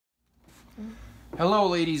Hello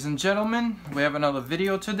ladies and gentlemen, we have another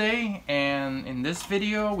video today, and in this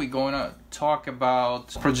video we're going to talk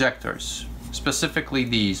about projectors, specifically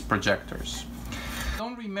these projectors. I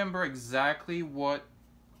don't remember exactly what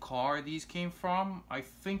car these came from. I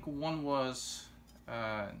think one was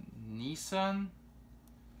Nissan,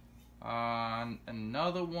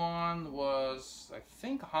 another one was I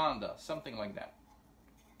think Honda, something like that.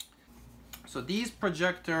 So these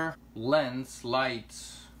projector lens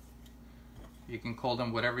lights, you can call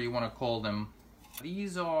them whatever you want to call them.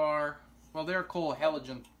 These are, well, they're called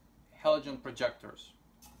halogen projectors.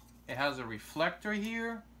 It has a reflector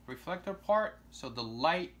here, reflector part, so the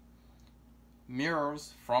light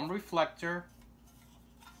mirrors from reflector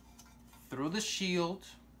through the shield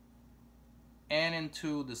and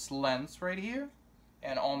into this lens right here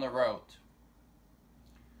and on the road.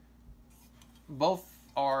 Both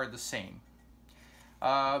are the same.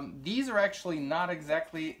 These are actually not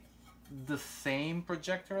exactly the same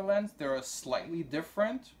projector lens. They're slightly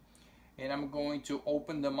different, and I'm going to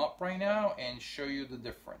open them up right now and show you the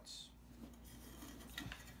difference.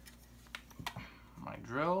 My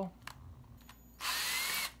drill.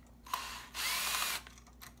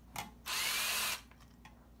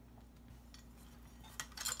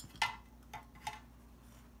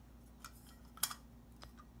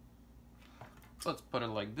 Let's put it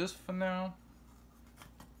like this for now,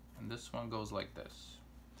 and this one goes like this.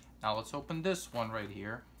 Now let's open this one right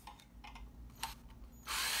here.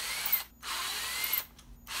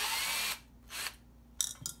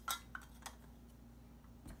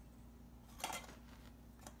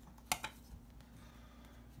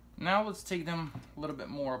 Now let's take them a little bit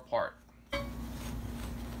more apart.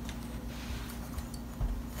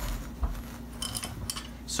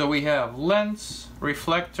 So we have lens,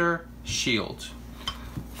 reflector, shield.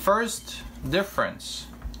 First difference.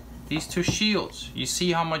 These two shields, you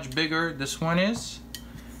see how much bigger this one is,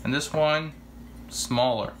 and this one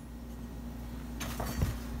smaller.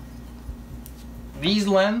 These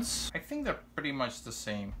lenses, I think they're pretty much the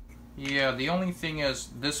same. Yeah, the only thing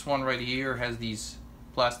is this one right here has these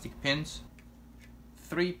plastic pins.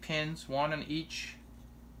 3 pins, one in each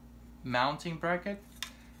mounting bracket,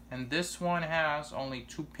 and this one has only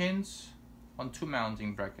 2 pins on 2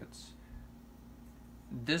 mounting brackets.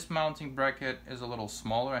 This mounting bracket is a little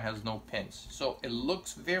smaller and has no pins. So it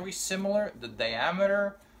looks very similar. The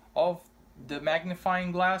diameter of the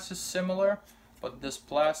magnifying glass is similar, but this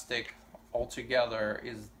plastic altogether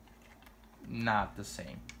is not the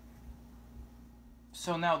same.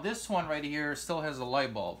 So now this one right here still has a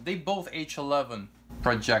light bulb. They both H11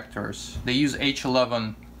 projectors. They use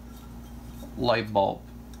H11 light bulb.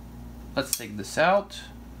 Let's take this out.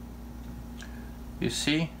 You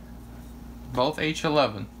see? Both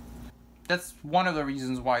H11. That's one of the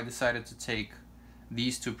reasons why I decided to take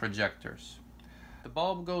these two projectors. The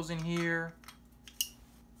bulb goes in here.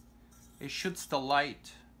 It shoots the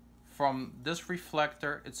light from this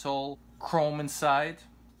reflector. It's all chrome inside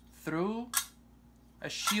through a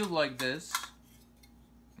shield like this.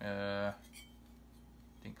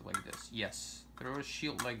 Think like this. Yes, through a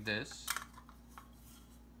shield like this.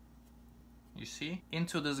 You see?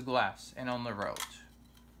 Into this glass and on the road.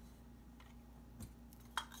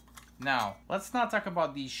 Now, let's not talk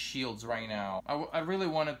about these shields right now. I really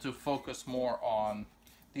wanted to focus more on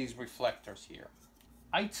these reflectors here.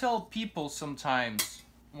 I tell people sometimes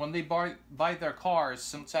when they buy their cars,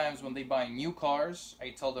 sometimes when they buy new cars, I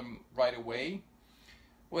tell them right away,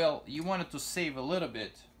 well, you wanted to save a little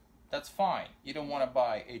bit, that's fine. You don't want to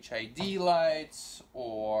buy HID lights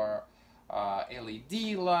or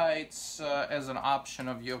LED lights as an option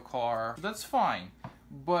of your car. That's fine.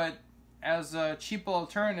 But as a cheaper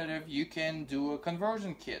alternative, you can do a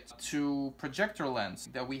conversion kit to projector lens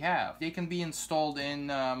that we have. They can be installed in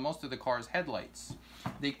most of the car's headlights.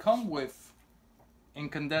 They come with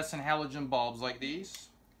incandescent halogen bulbs like these.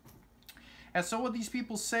 And so what these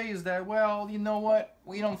people say is that, well, you know what?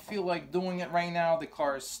 We don't feel like doing it right now. The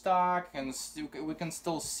car is stock and we can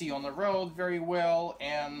still see on the road very well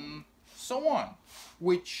and so on,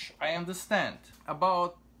 which I understand.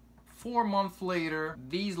 About 4 months later,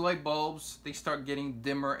 these light bulbs, they start getting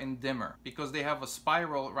dimmer and dimmer because they have a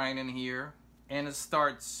spiral right in here and it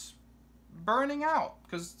starts burning out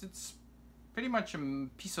because it's pretty much a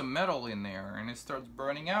piece of metal in there and it starts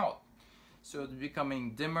burning out. So it's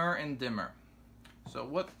becoming dimmer and dimmer. So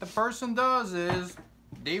what the person does is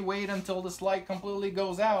they wait until this light completely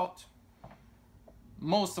goes out.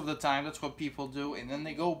 Most of the time, that's what people do, and then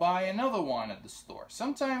they go buy another one at the store.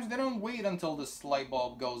 Sometimes they don't wait until this light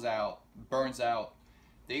bulb goes out, burns out.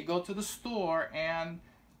 They go to the store and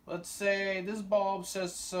let's say this bulb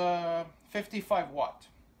says 55 watt.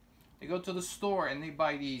 They go to the store and they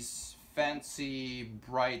buy these fancy,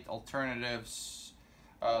 bright alternatives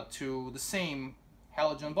to the same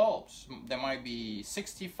halogen bulbs. They might be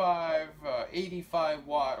 65, 85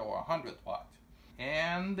 watt or 100 watt.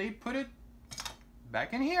 And they put it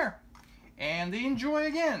back in here. And they enjoy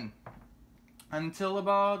again. Until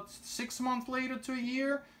about 6 months later to a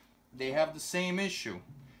year, they have the same issue.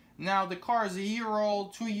 Now the car is a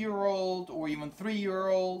year-old, 2-year-old, or even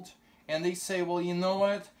 3-year-old, and they say, well, you know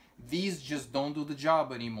what? These just don't do the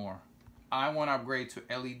job anymore. I want to upgrade to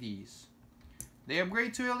LEDs. They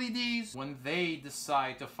upgrade to LEDs. When they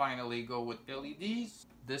decide to finally go with LEDs,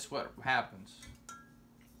 this is what happens.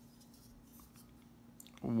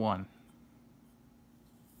 1.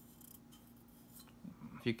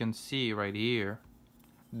 If you can see right here,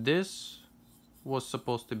 this was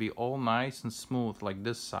supposed to be all nice and smooth like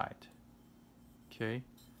this side. Okay.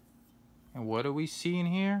 And what do we see in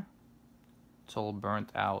here? It's all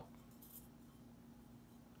burnt out.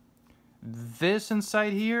 This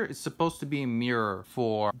inside here is supposed to be a mirror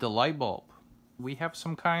for the light bulb. We have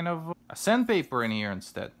some kind of a sandpaper in here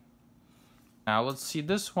instead. Now let's see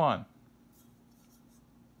this one.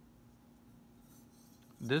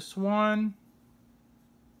 This one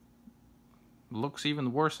looks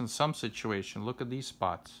even worse in some situation. Look at these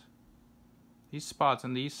spots. These spots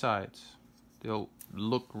on these sides, they'll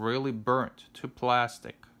look really burnt to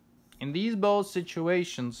plastic. In these both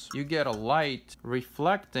situations, you get a light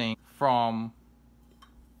reflecting from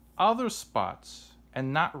other spots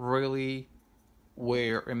and not really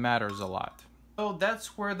where it matters a lot. So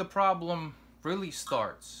that's where the problem really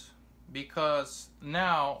starts, because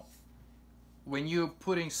now when you're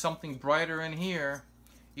putting something brighter in here,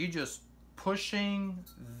 you're just pushing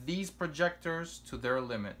these projectors to their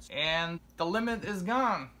limits, and the limit is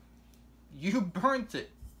gone. You burnt it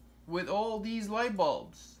with all these light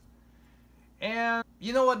bulbs. And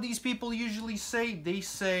you know what these people usually say? They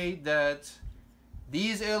say that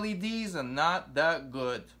these LEDs are not that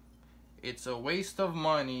good. It's a waste of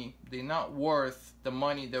money. They're not worth the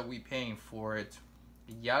money that we're paying for it.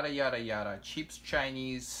 Yada yada yada. Cheap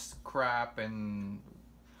Chinese crap, and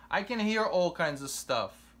I can hear all kinds of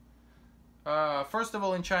stuff. First of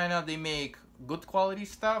all, in China they make good quality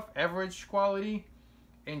stuff, average quality,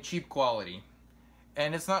 and cheap quality.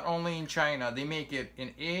 And it's not only in China, they make it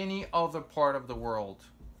in any other part of the world.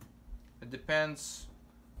 It depends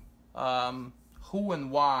who and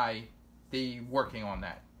why they're working on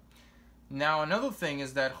that. Now another thing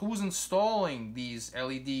is that who's installing these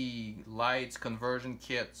LED lights, conversion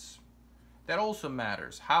kits? That also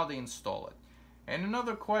matters, how they install it. And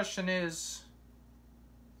another question is,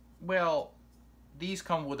 well, these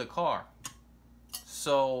come with a car.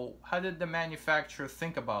 So how did the manufacturer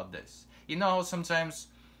think about this? You know how sometimes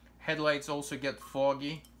headlights also get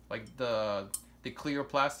foggy, like the clear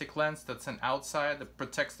plastic lens that's an outside that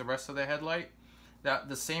protects the rest of the headlight? That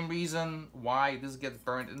the same reason why this gets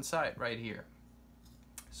burnt inside right here.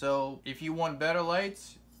 So if you want better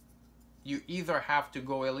lights, you either have to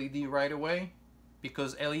go LED right away,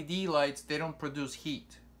 because LED lights, they don't produce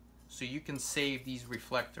heat, so you can save these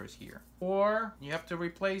reflectors here, or you have to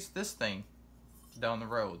replace this thing down the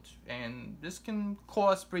road, and this can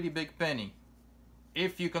cost pretty big penny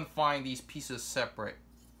if you can find these pieces separate,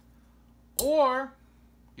 or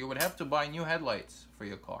you would have to buy new headlights for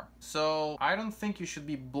your car. So I don't think you should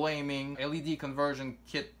be blaming LED conversion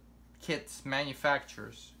kits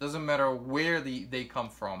manufacturers. Doesn't matter where they come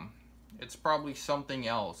from. It's probably something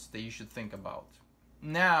else that you should think about.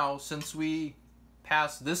 Now, since we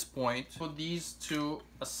passed this point, put these two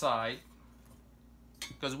aside,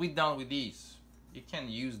 because we're done with these. You can't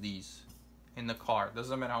use these in the car.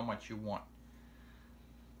 Doesn't matter how much you want.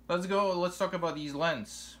 Let's talk about these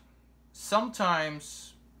lenses.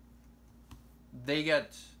 Sometimes they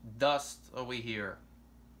get dust over here.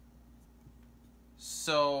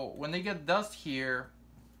 So when they get dust here,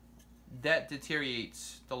 that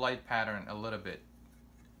deteriorates the light pattern a little bit.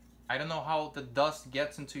 I don't know how the dust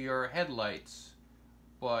gets into your headlights,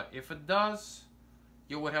 but if it does,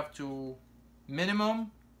 you would have to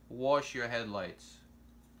minimum wash your headlights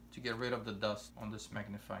to get rid of the dust on this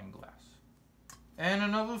magnifying glass. And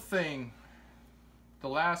another thing, the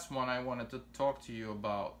last one I wanted to talk to you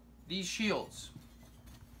about, these shields.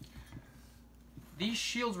 These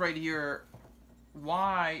shields right here,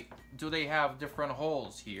 why do they have different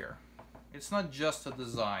holes here? It's not just a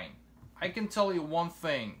design. I can tell you one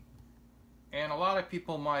thing, and a lot of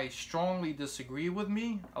people might strongly disagree with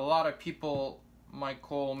me. A lot of people might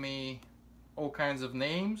call me all kinds of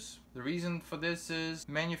names. The reason for this is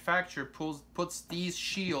manufacturer puts these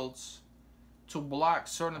shields to block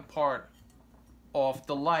certain part of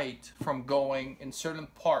the light from going in certain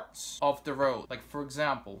parts of the road. Like for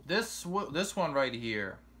example, this one right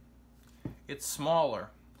here, it's smaller,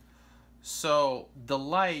 so the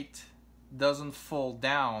light doesn't fall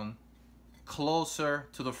down closer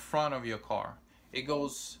to the front of your car. It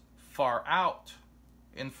goes far out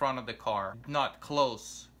in front of the car, not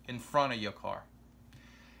close in front of your car.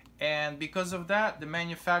 And because of that, the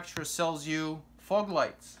manufacturer sells you fog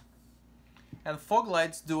lights. And fog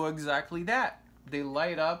lights do exactly that. They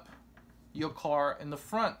light up your car in the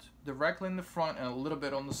front, directly in the front and a little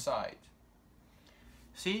bit on the side.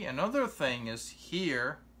 See, another thing is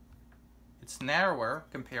here, it's narrower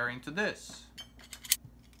comparing to this.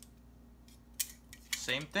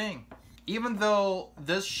 Same thing. Even though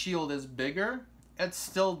this shield is bigger, it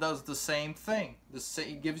still does the same thing.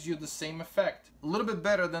 It gives you the same effect. A little bit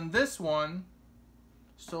better than this one.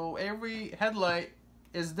 So every headlight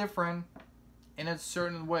is different in a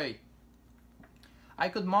certain way. I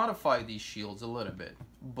could modify these shields a little bit,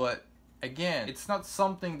 but again, it's not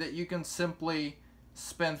something that you can simply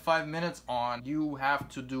spend 5 minutes on. You have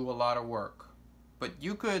to do a lot of work. But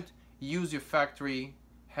you could use your factory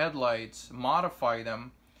headlights, modify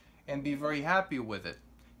them, and be very happy with it.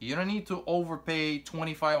 You don't need to overpay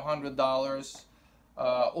 $2,500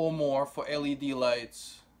 or more for LED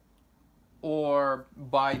lights, or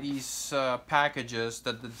buy these packages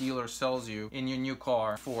that the dealer sells you in your new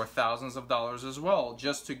car for thousands of dollars as well,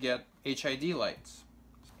 just to get HID lights.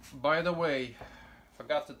 By the way,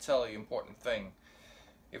 forgot to tell you important thing.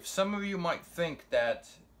 If some of you might think that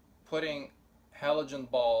putting halogen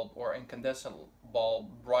bulb or incandescent bulb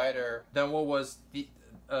brighter than what was the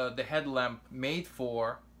headlamp made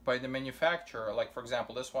for by the manufacturer, like for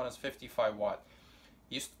example this one is 55 watt,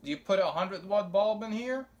 you put a 100 watt bulb in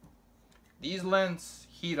here, these lamps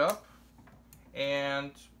heat up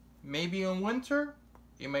and maybe in winter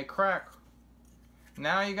you may crack.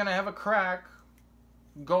 Now you're gonna have a crack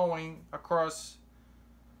going across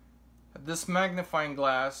this magnifying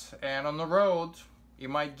glass, and on the road it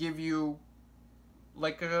might give you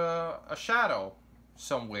like a shadow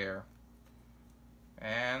somewhere,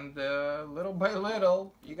 and little by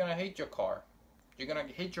little you're gonna hate your car. You're gonna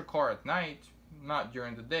hate your car at night, not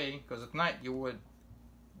during the day, because at night you would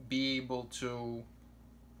be able to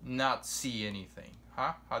not see anything.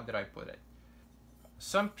 How did I put it?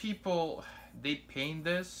 Some people, they paint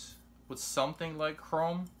this with something like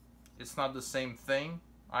chrome. It's not the same thing.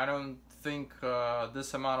 I don't think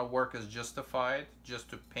this amount of work is justified just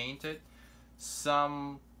to paint it.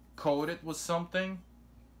 Some coat it with something.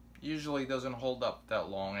 Usually doesn't hold up that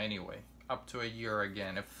long anyway. Up to a year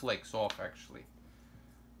again. It flakes off actually.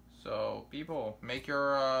 So people, make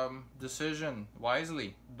your decision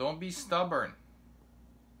wisely. Don't be stubborn.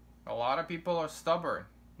 A lot of people are stubborn.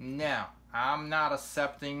 Now, I'm not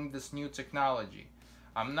accepting this new technology.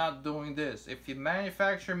 I'm not doing this. If the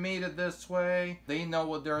manufacturer made it this way, they know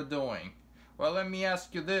what they're doing. Well, let me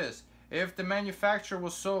ask you this. If the manufacturer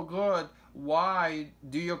was so good, why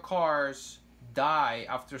do your cars die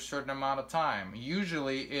after a certain amount of time?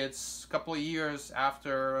 Usually it's a couple of years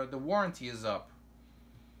after the warranty is up.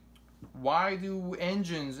 Why do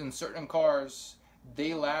engines in certain cars,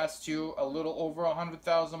 they last you a little over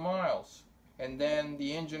 100,000 miles, and then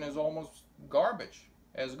the engine is almost garbage,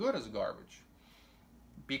 as good as garbage?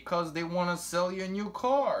 Because they want to sell you a new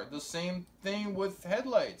car. The same thing with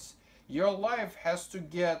headlights. Your life has to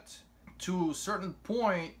get to a certain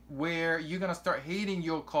point where you're gonna start hating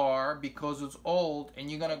your car because it's old, and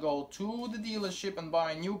you're gonna go to the dealership and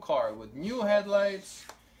buy a new car with new headlights,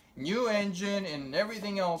 new engine, and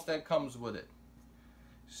everything else that comes with it.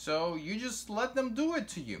 So you just let them do it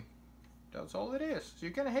to you. That's all it is. So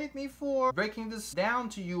you can hate me for breaking this down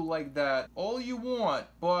to you like that all you want,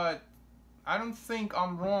 but I don't think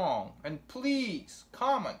I'm wrong. And please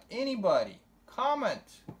comment, anybody,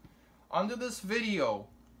 comment under this video,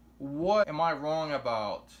 what am I wrong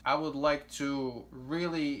about? I would like to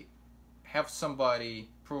really have somebody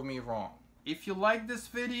prove me wrong. If you like this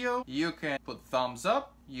video, you can put thumbs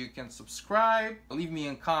up, you can subscribe, leave me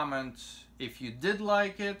a comment if you did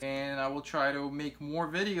like it, and I will try to make more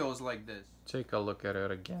videos like this. Take a look at it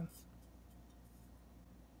again.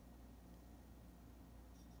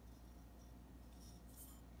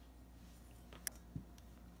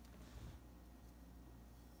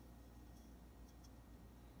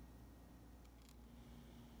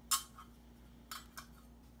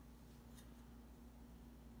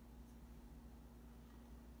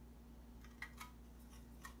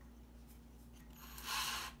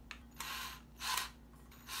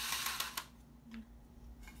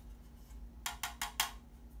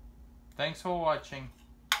 Thanks for watching.